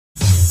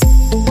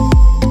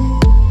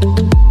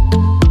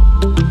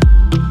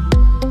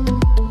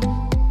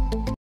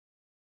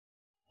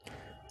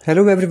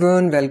Hello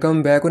everyone,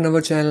 welcome back on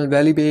our channel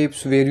Belly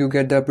Babes, where you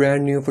get the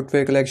brand new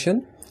footwear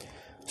collection.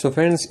 So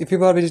friends, if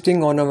you are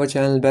visiting on our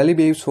channel Belly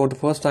Babes for the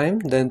first time,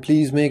 then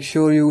please make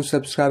sure you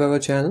subscribe our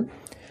channel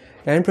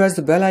and press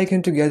the bell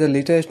icon to get the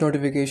latest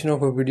notification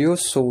of our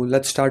videos. So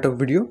let's start our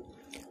video.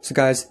 So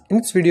guys, in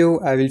this video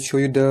I will show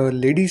you the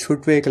ladies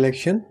footwear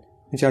collection,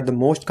 which are the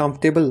most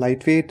comfortable,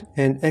 lightweight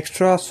and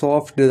extra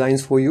soft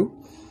designs for you.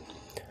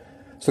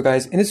 So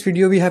guys, in this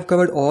video we have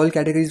covered all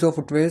categories of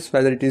footwears,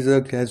 whether it is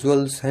a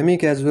casual,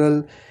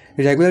 semi-casual,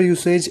 regular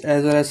usage,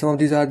 as well as some of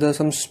these are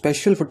some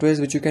special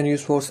footwears which you can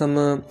use for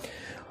some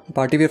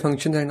party wear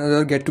functions and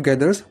other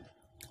get-togethers.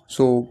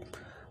 So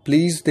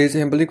please, there is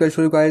a humble request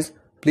for you guys,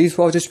 please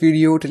watch this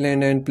video till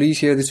end and please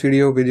share this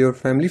video with your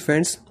family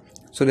friends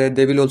so that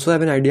they will also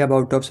have an idea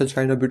about such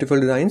kind of beautiful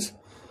designs.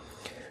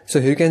 So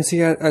here you can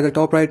see at the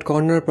top right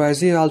corner,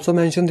 prices are also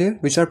mentioned there,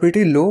 which are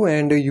pretty low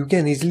and you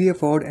can easily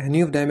afford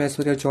any of them as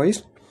per your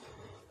choice.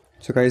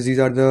 So guys, these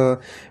are the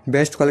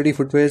best quality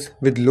footwears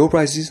with low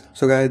prices.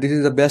 So guys, this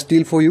is the best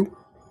deal for you.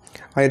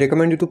 I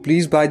recommend you to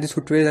please buy these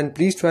footwears and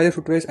please try the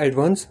footwears at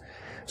once.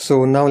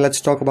 So now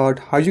let's talk about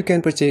how you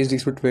can purchase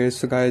these footwears.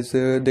 So guys,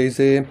 there is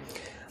a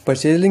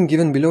purchase link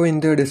given below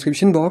in the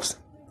description box.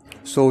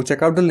 So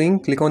check out the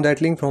link, click on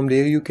that link. From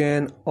there you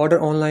can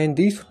order online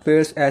these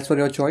footwears as per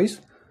your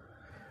choice.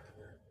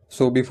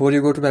 So before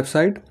you go to the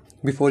website,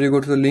 before you go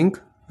to the link,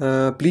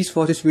 please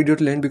watch this video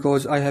till end,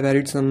 because I have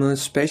added some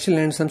special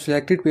and some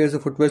selected pairs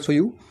of footwear for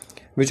you,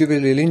 which you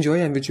will really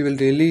enjoy and which you will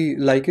really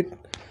like it.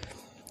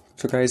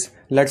 So guys,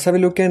 let's have a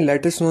look and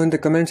let us know in the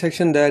comment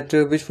section that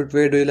which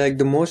footwear do you like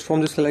the most from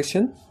this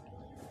collection.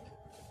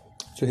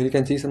 So here you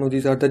can see some of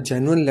these are the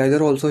genuine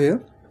leather also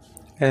here,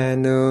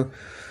 and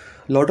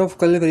lot of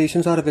color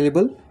variations are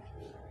available.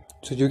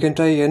 So you can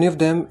try any of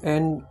them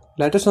and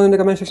let us know in the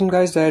comment section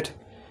guys that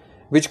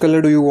which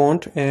color do you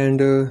want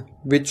and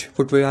which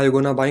footwear are you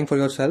gonna buying for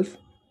yourself.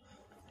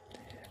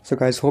 So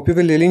guys, hope you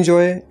will really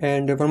enjoy.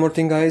 And one more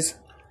thing guys,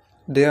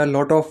 there are a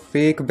lot of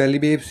fake Belly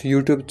Babes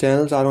YouTube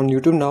channels are on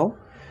YouTube now,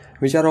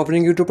 which are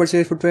offering you to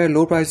purchase footwear at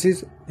low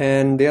prices,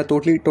 and they are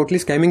totally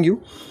scamming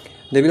you.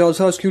 They will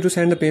also ask you to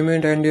send the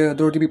payment and the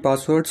OTP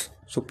passwords.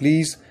 So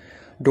please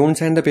don't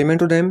send the payment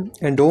to them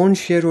and don't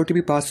share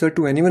OTP password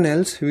to anyone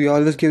else. We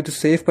always give the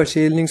safe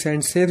purchase links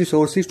and safe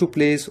resources to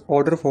place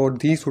order for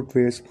these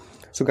footwears.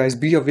 So guys,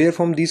 be aware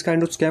from these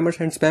kind of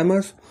scammers and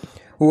spammers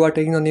who are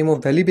taking the name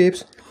of Belly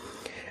Babes.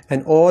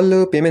 And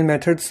all payment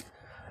methods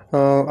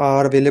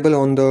are available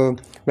on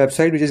the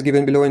website, which is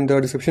given below in the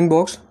description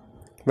box,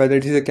 whether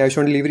it is a cash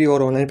on delivery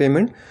or online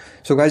payment.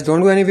 So guys,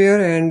 don't go anywhere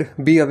and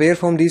be aware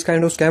from these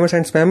kind of scammers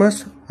and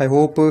spammers. I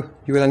hope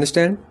you will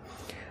understand.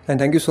 And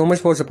thank you so much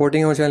for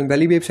supporting our channel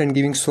Belly Babes and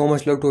giving so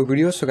much love to our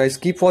videos. So guys,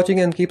 keep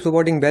watching and keep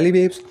supporting Belly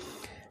Babes.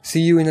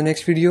 See you in the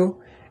next video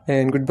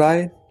and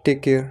goodbye.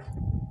 Take care.